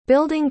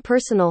Building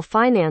personal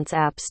finance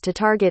apps to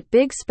target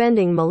big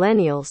spending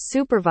millennials.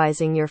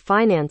 Supervising your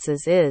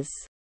finances is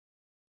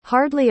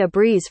hardly a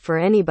breeze for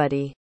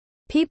anybody.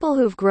 People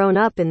who've grown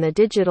up in the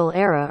digital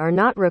era are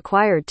not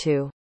required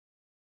to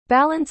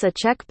balance a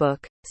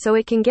checkbook, so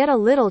it can get a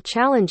little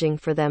challenging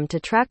for them to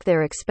track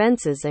their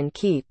expenses and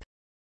keep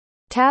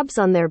tabs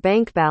on their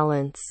bank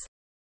balance.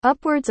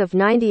 Upwards of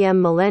 90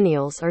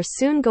 millennials are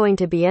soon going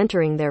to be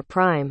entering their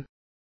prime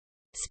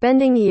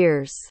spending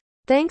years.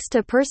 Thanks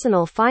to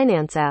personal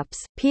finance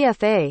apps,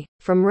 PFA,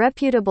 from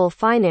reputable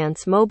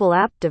finance mobile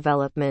app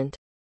development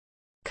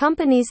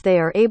companies, they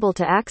are able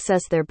to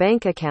access their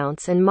bank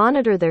accounts and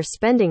monitor their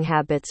spending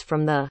habits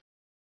from the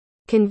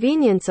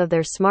convenience of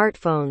their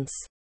smartphones.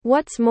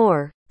 What's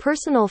more,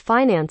 personal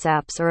finance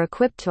apps are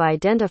equipped to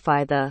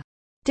identify the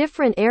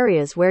different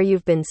areas where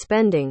you've been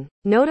spending,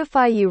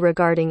 notify you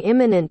regarding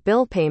imminent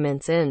bill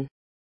payments, and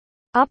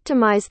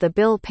optimize the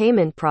bill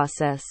payment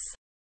process.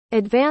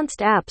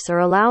 Advanced apps are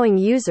allowing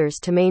users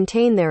to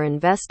maintain their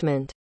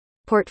investment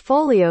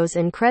portfolios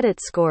and credit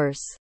scores.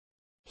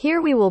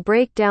 Here we will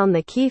break down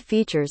the key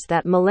features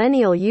that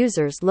millennial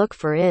users look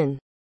for in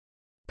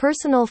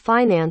personal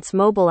finance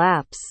mobile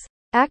apps.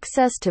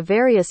 Access to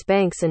various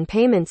banks and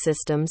payment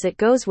systems. It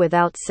goes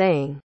without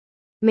saying,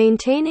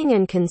 maintaining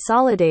and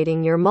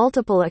consolidating your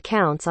multiple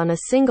accounts on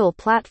a single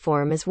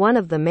platform is one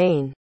of the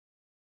main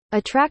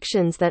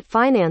attractions that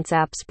finance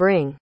apps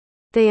bring.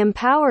 They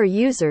empower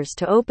users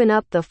to open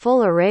up the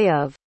full array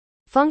of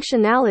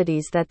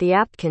functionalities that the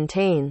app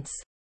contains.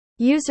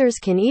 Users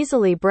can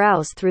easily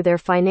browse through their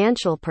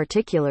financial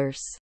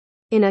particulars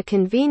in a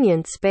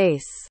convenient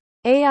space.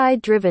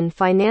 AI-driven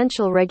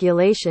financial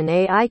regulation.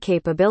 AI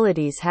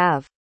capabilities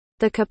have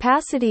the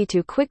capacity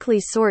to quickly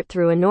sort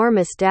through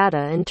enormous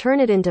data and turn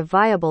it into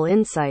viable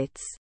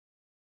insights.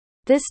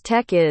 This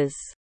tech is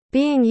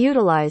being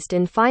utilized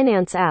in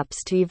finance apps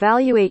to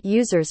evaluate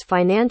users'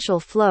 financial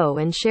flow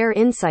and share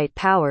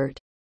insight-powered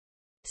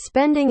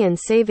spending and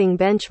saving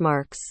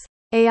benchmarks.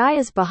 AI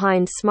is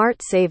behind smart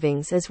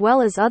savings as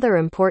well as other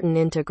important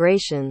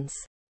integrations.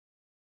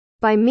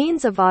 By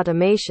means of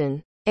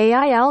automation,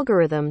 AI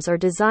algorithms are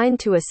designed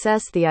to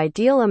assess the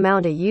ideal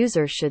amount a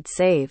user should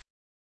save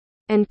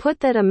and put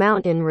that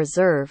amount in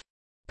reserve.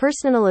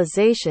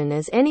 Personalization.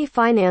 As any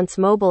finance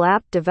mobile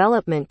app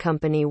development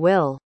company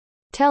will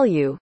tell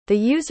you, the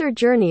user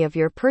journey of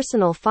your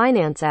personal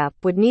finance app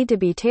would need to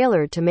be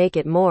tailored to make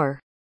it more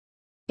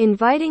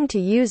inviting to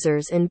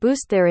users and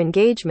boost their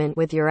engagement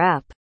with your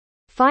app.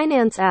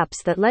 Finance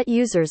apps that let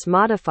users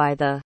modify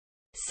the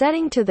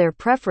setting to their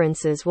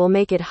preferences will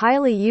make it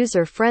highly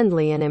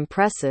user-friendly and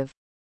impressive.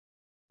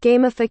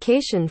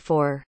 Gamification.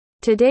 For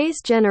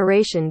today's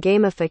generation,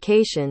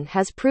 gamification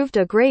has proved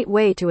a great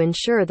way to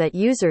ensure that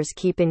users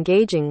keep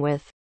engaging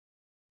with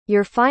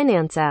your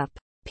finance app.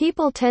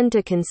 People tend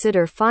to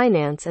consider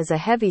finance as a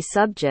heavy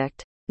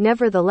subject.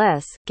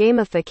 Nevertheless,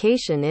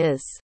 gamification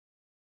is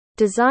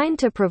designed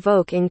to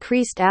provoke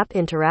increased app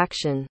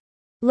interaction.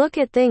 Look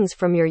at things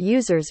from your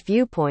user's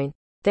viewpoint.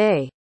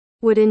 They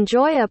would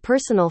enjoy a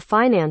personal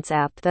finance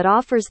app that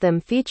offers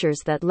them features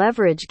that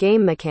leverage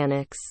game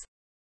mechanics.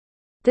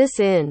 This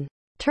in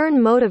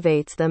turn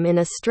motivates them in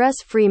a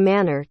stress-free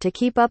manner to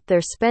keep up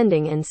their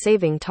spending and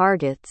saving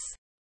targets.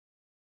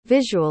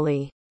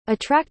 Visually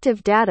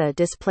attractive data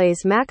displays.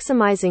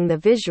 Maximizing the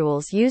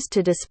visuals used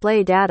to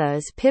display data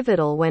is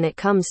pivotal when it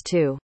comes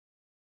to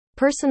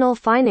personal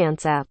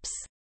finance apps.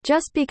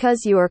 Just because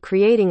you are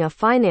creating a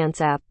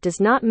finance app does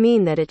not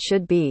mean that it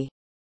should be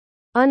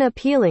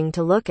unappealing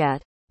to look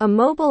at. A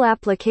mobile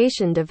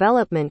application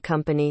development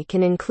company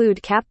can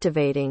include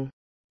captivating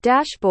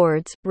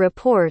dashboards,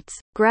 reports,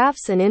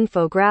 graphs and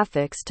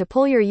infographics to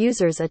pull your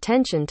users'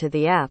 attention to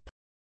the app.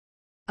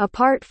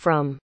 Apart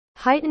from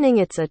heightening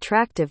its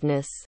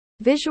attractiveness,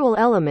 visual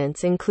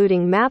elements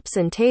including maps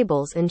and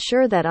tables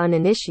ensure that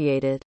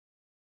uninitiated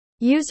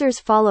users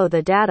follow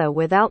the data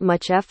without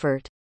much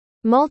effort.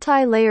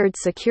 Multi-layered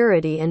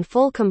security and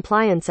full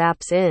compliance.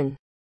 Apps in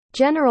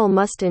general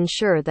must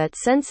ensure that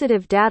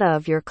sensitive data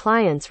of your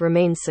clients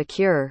remains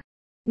secure.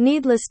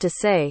 Needless to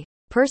say,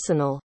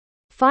 personal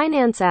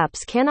finance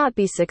apps cannot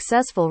be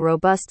successful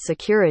robust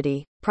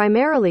security,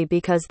 primarily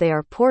because they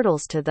are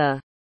portals to the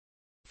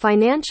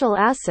financial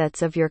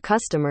assets of your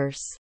customers.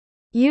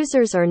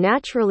 Users are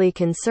naturally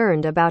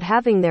concerned about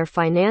having their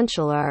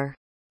financial or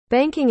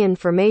banking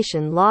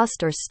information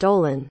lost or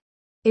stolen.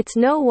 It's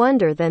no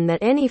wonder then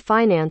that any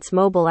finance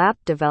mobile app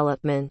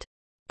development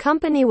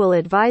company will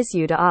advise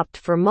you to opt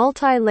for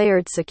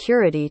multi-layered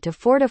security to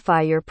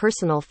fortify your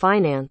personal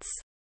finance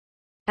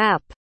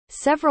app.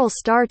 Several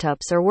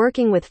startups are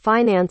working with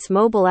finance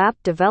mobile app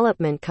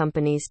development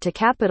companies to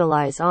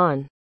capitalize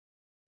on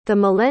the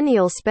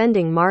millennial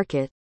spending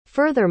market.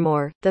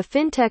 Furthermore, the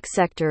fintech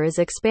sector is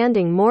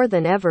expanding more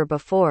than ever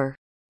before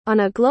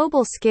on a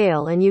global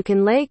scale, and you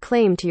can lay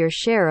claim to your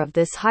share of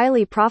this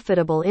highly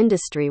profitable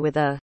industry with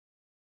a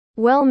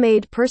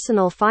well-made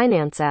personal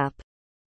finance app.